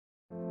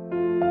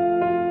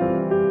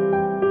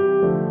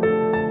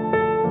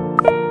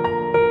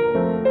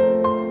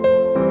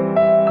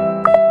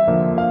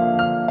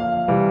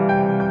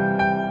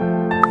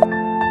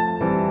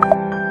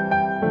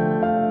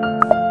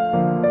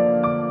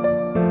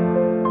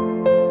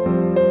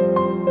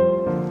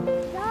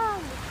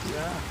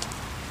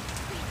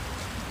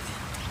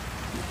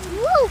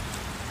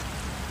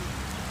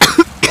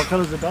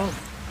color is the dog?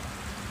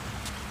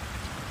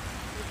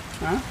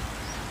 Huh?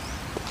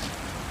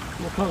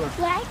 What color?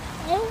 Black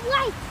and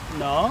white.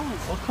 No.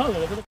 What color?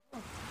 Look at the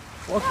color.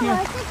 Walk here.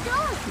 It's a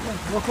dog. Yeah,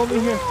 walk over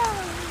here.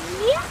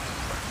 Yeah.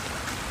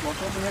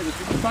 Walk over here. This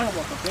is the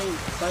sidewalk, okay?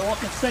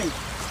 Sidewalk is safe.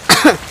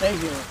 Stay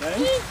here,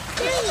 okay?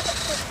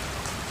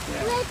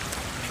 Yeah. Let's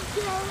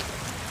go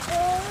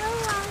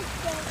around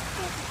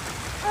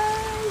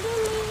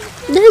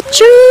The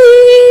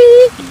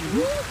tree.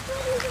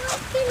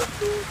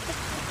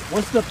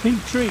 What's the pink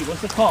tree?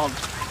 What's it called?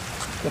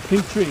 The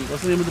pink tree.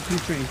 What's the name of the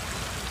pink tree?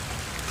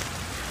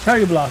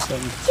 Cherry blossom.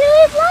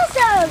 Cherry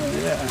blossom.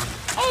 Yeah.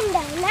 And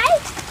the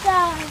night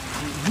sky.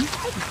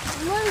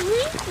 What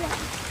we play.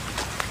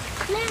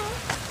 Now.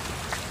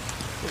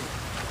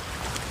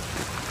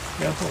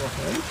 Careful,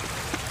 okay?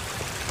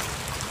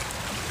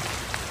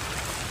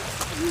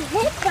 You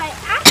hit by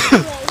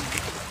asteroid.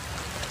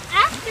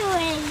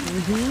 Asteroid.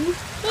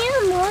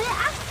 Still more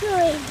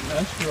asteroid.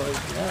 Asteroid,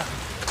 yeah.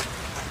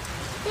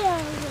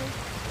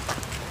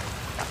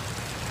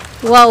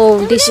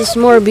 Wow, this is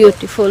more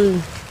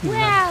beautiful.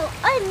 Wow,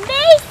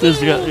 amazing!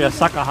 This is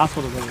Yasaka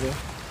Hospital over there.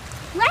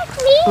 Like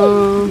me!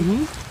 Uh,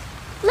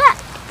 Look,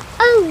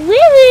 a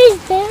river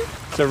is there.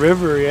 It's a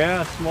river,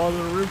 yeah, a small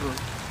little river.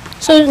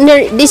 so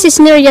this is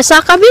near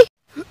Yasaka, B?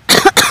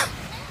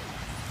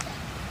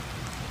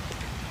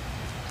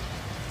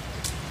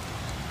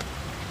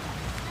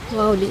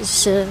 Wow,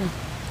 this is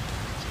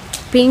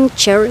pink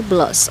cherry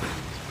blossom.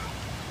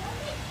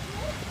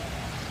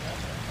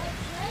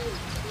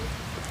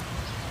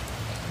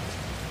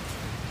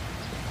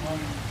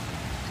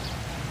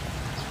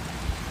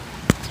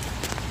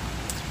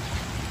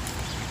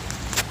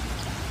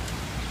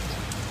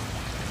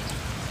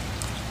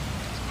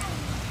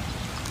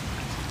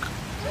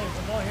 Hey,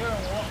 we'll go here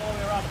and we'll walk all the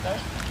way around, okay?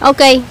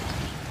 Okay.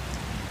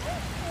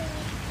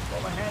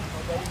 Hold my hand,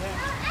 hold Daddy's hand.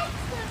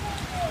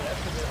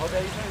 Yeah, hold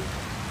Daddy's hand.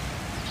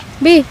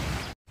 B.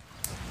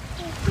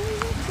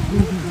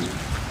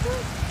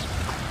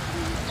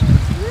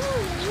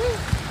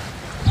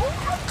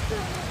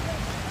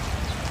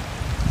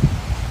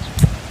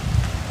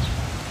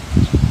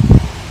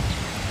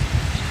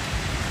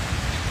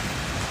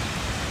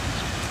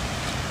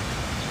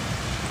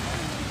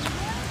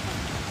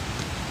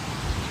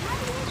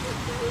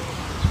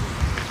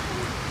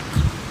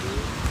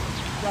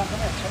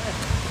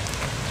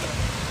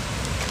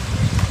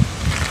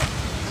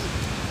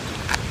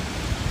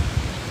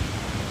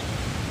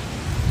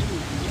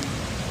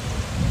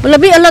 Wala,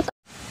 B, a lot.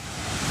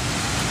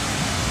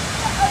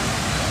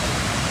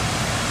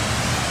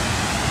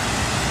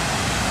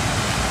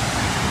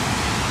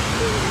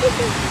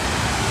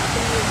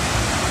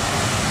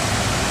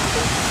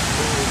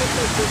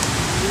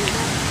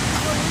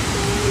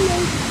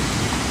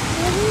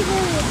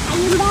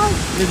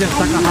 This is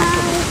Yasaka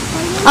Hospital.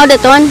 Oh,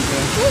 that one?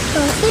 Let's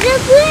go to the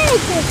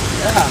bridge.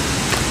 Yeah.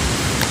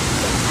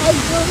 I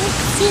go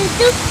to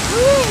the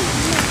bridge.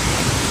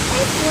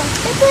 Let's go to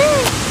the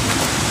bridge.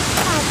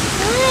 A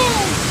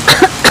bridge.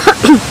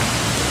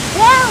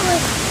 That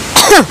was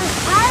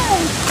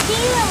iron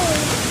steel.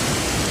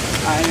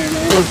 Iron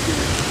and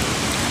steel.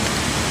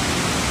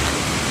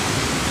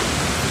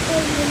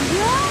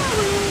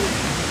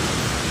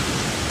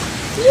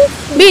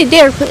 B,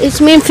 there, it's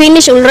been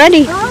finished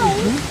already. Oh,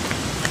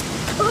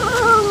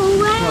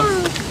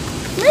 wow.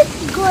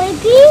 Let's go,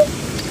 baby.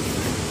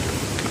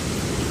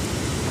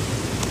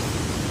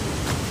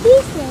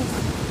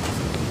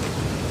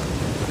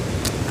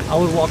 I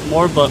would walk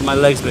more, but my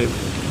legs, babe.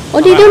 Oh,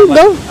 they don't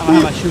go. I'm gonna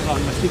have my shoes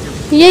on, my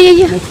sneakers. Yeah, yeah,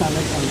 yeah. Next time.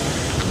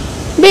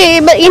 B,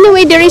 but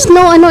anyway, there is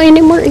no ano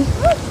anymore.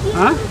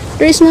 Huh?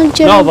 There is no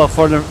gel. No, but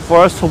for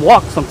us to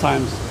walk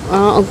sometimes.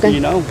 Oh, okay.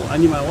 You know, I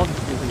need my walking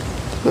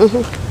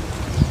shoes.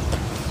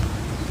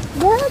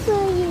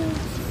 W.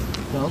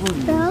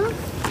 W. So,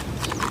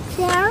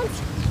 sounds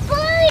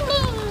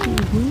funny.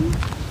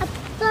 A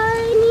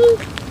bunny.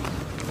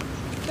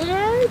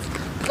 Sounds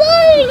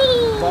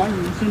funny. Barney,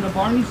 you sing the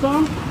Barney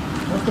song?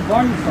 What's the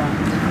Barney song?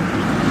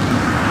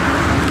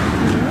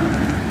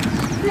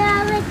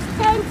 Now it's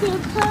time to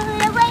put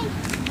it away.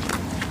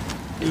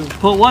 You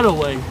put what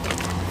away?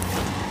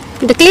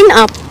 The clean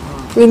up.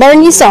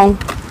 Barney song.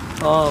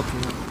 Oh,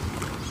 okay.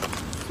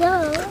 So,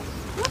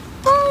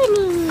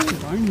 bunny.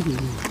 Barney.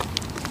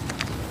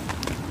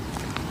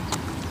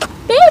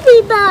 Baby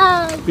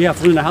bug. We have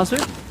food in the house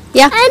here?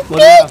 Yeah. And What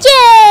do you PJ.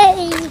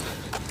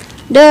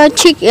 The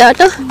chick,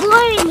 to.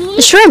 Barney.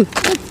 The shrimp.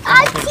 It's a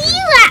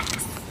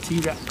T-Rex.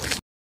 T-Rex.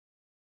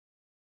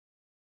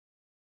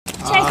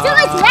 Should I still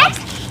like Rex?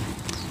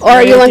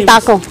 Or you want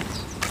taco?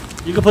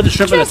 You can put the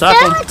shrimp in the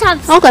taco.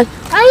 Okay.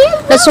 Are you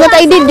That's what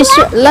I did this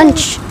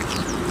lunch.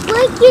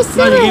 Like you No,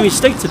 said. you gave me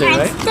steak today,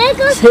 right? Steak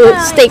was fine.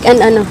 Steak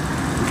and ano.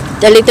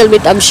 A little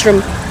bit of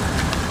shrimp.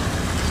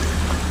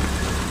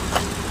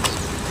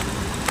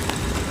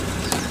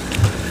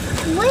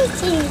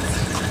 Waiting.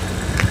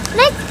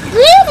 Let's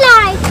green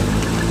light.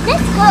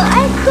 Let's go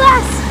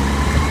across.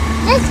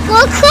 Let's go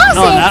across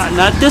No, it.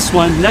 not this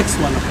one. Next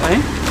one, okay?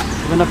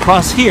 We're gonna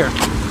cross here.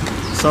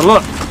 So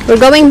look. We're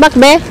going back,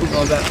 be.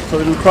 So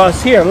we can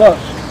cross here, look.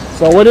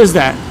 So what is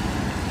that?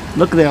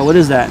 Look there, what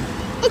is that?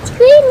 It's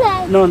green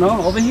light. No,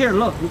 over here,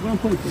 look. We're going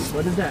to point this.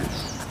 What is that?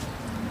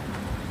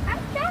 A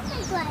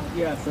traffic light.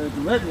 Yeah, so it's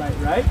a red light,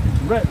 right?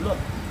 It's red, look.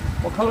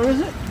 What color is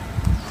it?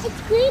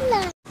 It's green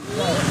light.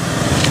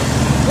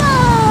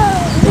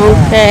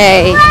 Whoa!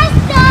 Okay. Let's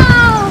go!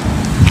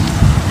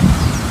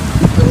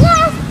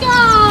 Let's go!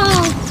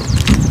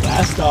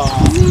 Blast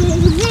off.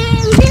 Zoom,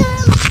 zoom,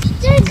 zoom.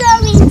 We're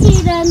going to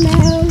the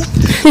moon.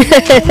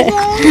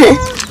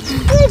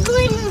 We're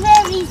going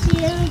very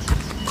soon.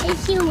 If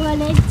you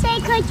want to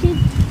take a trip,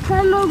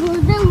 come over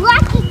the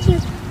rocket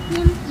ship.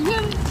 Zoom,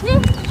 zoom,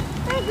 zoom.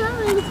 We're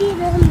going to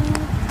the moon.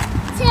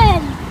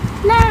 10,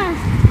 9.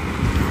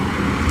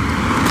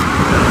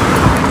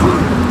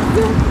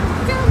 Zoom,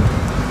 zoom.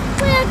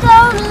 We're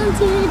going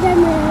to the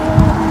moon.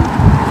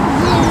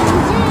 Zoom,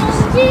 zoom,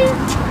 zoom.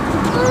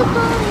 We're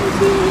going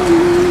to the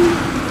moon.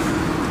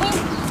 If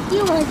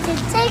you want to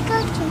take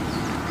a trip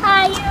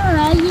higher,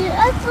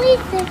 up,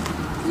 please.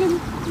 Zoom,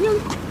 zoom,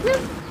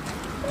 zoom.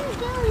 We're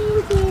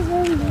going to the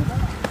moon.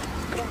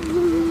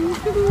 Zoom,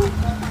 zoom.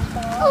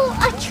 Oh,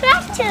 a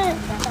tractor!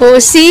 Oh,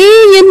 see,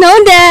 you know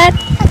that.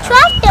 A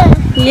tractor!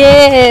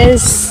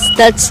 Yes,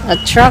 that's a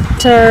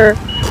tractor.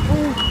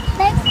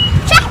 Like,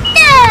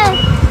 tractor!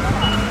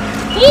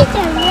 He's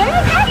a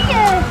little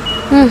tractor!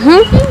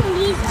 Mm-hmm.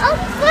 He's a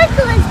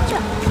forklift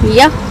truck!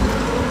 Yeah.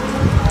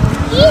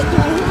 He's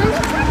driving on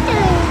the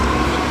tractor!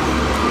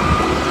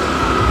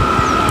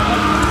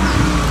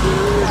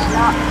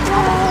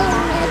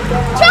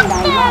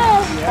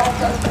 Tractor!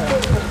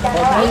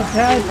 Daddy's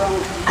hand.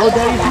 Oh,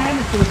 Daddy's hand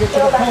is going to get to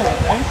the pole,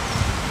 okay?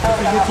 If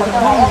you get to the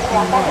pole, you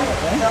can run,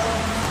 okay?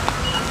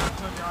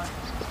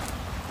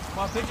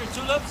 Want to picture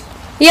tulips?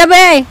 Yeah,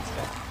 be.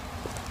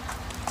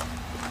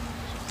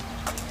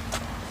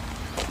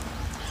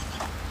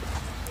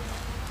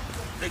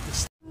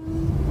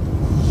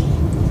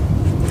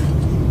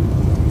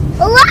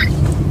 What?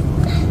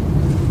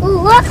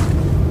 What?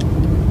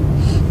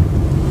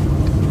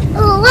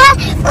 What?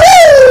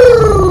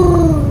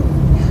 Woo!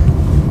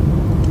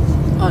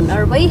 On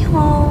our way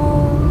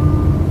home.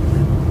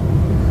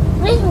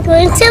 We're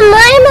going to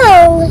my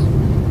mall.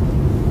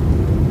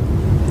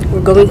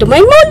 We're going to my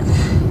mall.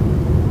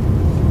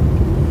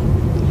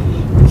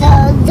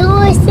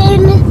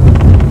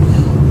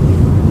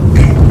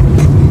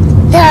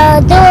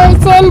 The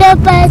doors in the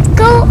bus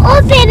go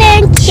open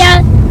and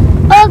shut,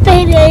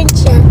 open and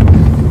shut,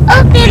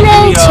 open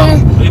and shut.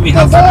 Maybe The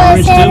have some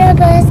doors orange in the too?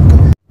 bus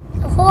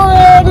go,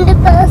 horn in the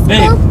bus go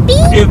Babe,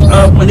 beep, if,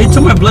 when they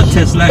took my blood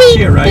test last beep,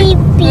 year, right? beep,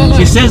 beep.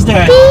 She says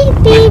that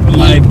Beep, beep,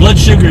 my blood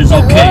sugar is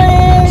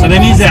okay. So that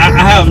means that I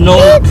have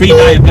no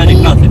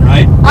pre-diabetic nothing,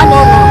 right?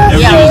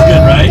 Everything is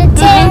good, right?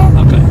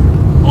 Okay.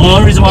 The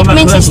only reason why It my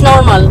means it's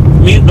cholesterol,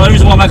 normal. the only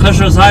reason why my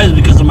cholesterol is high is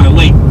because of my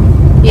weight.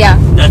 Yeah.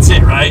 That's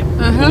it, right?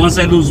 But once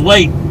I lose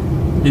weight,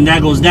 then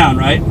that goes down,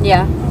 right?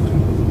 Yeah.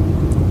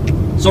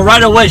 So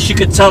right away she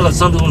could tell that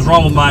something was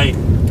wrong with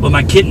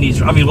my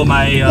kidneys. I mean, with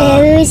my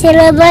Every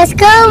single bus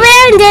go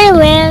round and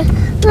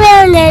round,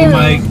 round and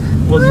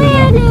round, what's it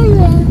round called? and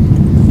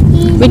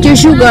round. With your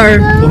sugar.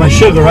 With my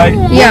sugar, right?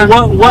 Yeah.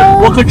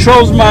 What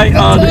controls my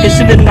the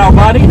insulin in our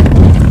body?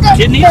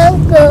 Kidneys.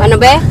 Ano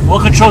be?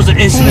 What controls the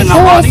insulin in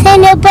our Doors body?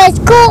 in the bus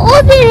go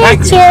open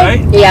and Pancreas, shut,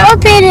 right? Yeah.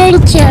 open and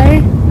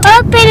shut,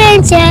 open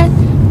and shut.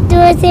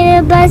 Doors in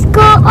the bus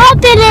go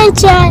open and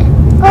shut.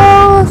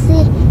 Oh,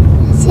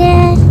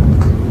 shut.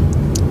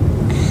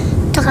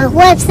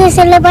 What's this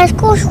in the bus?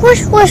 Whoosh,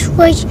 whoosh, whoosh,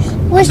 whoosh,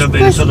 whoosh, The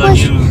big, whoosh, so the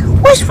whoosh, new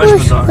whoosh, Fresh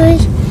whoosh, Bazaar.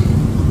 whoosh.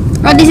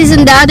 Oh, this is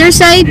on the other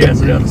side? Yeah,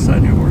 so the other side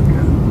of your work.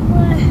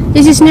 Yeah.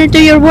 This is near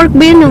to your work,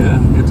 Ben.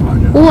 Yeah, it's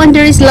mine. Yeah. Oh, and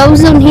there is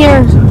Lawson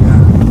here.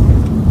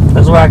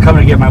 That's why I come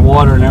to get my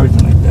water and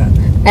everything like that.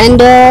 And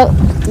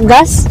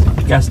gas?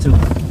 Gas too.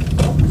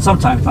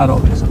 Sometimes, not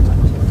always.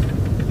 Sometimes.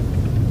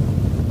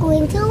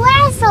 Going to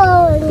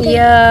Waterfall.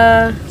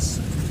 Yeah.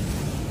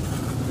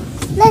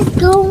 Let's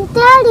go,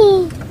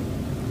 Daddy.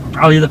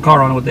 I'll leave the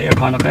car on with the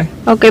aircon, okay?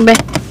 Okay, be.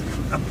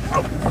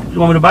 You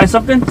want me to buy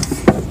something?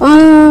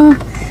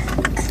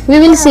 We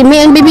will see.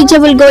 Me and Baby Ja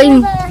will go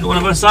in. You want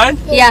to go inside?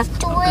 Yeah.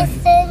 Doors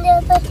in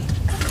the bus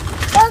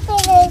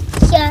open and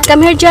shut.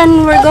 Come here,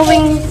 John. We're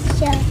going.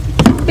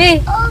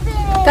 Be,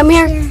 Open come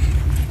here.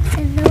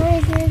 and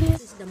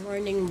This is the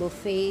morning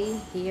buffet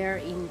here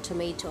in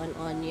tomato and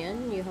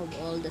onion. You have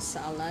all the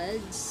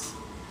salads,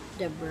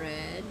 the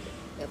bread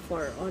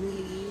for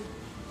only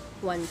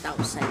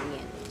 1,000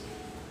 yen.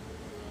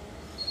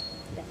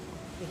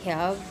 We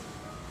have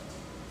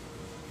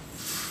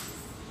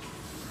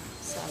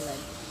salad.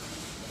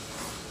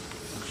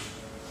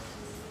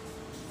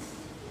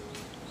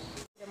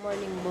 The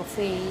morning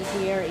buffet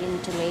here in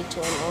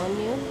tomato and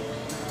onion.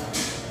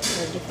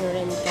 There are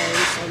different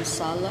kinds of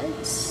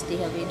salads. They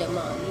have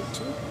edamame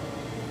too.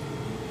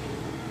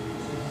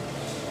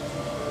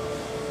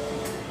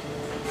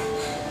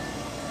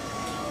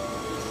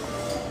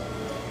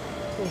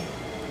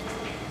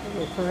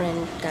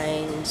 Different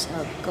kinds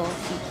of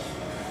coffee,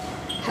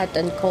 hot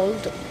and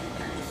cold.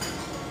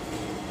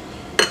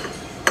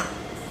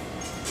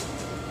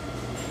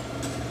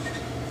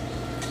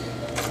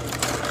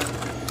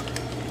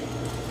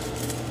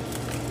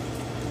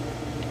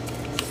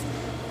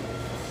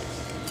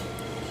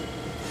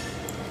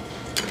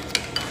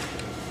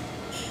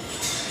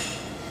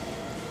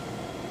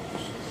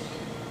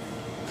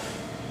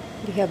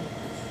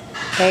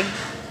 egg,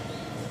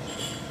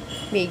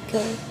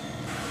 bacon,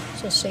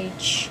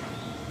 sausage.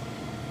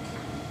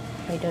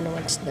 I don't know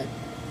what's that.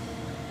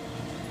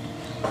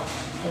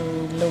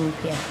 And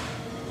lumpia.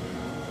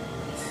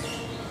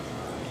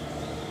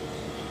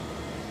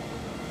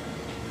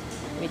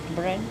 With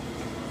bread,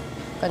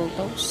 and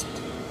toast.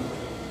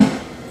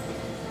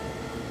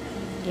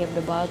 You have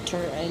the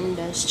butter and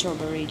the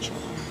strawberry jam.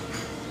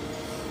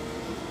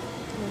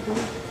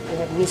 We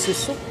have miso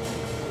soup,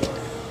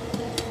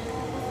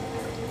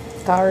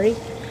 curry,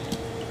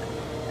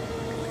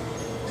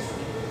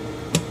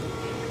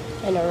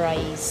 and a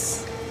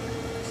rice.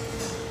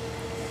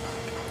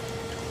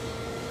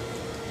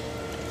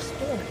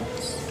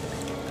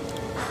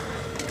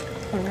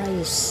 A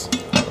rice.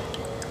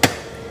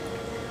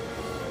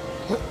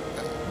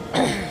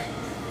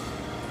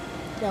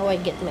 Now I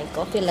get my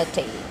coffee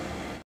latte. So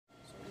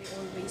we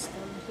always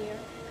come here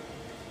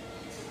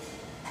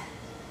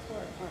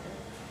for our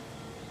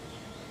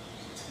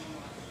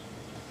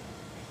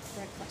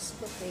breakfast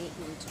buffet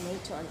in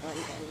tomato and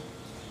onion.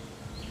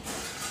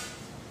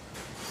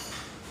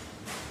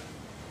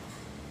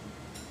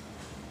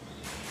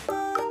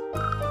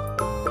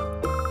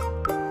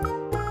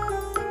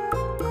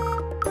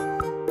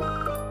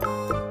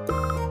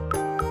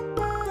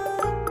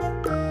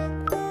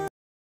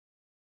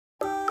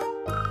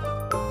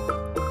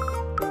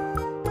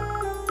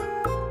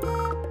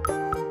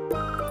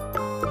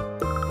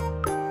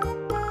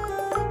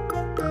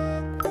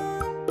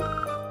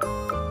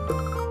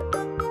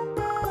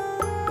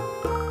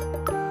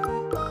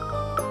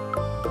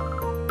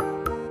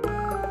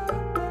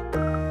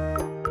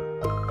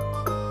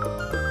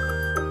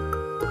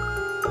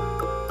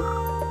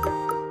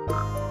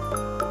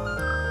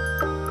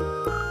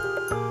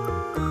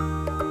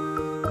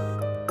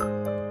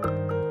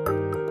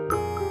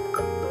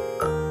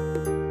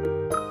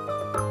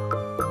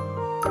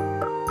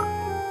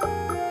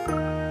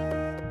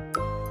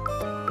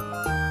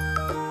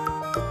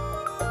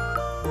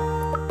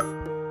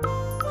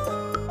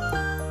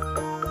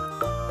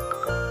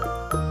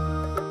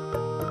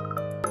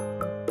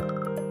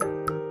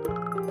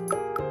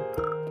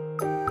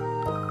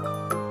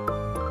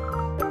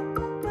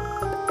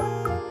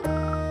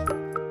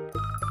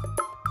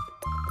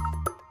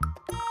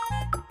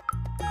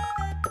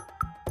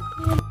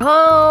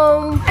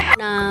 Home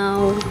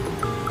now.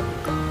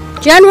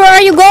 Jan, where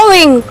are you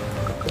going?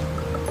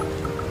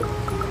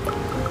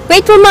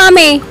 Wait for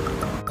mommy.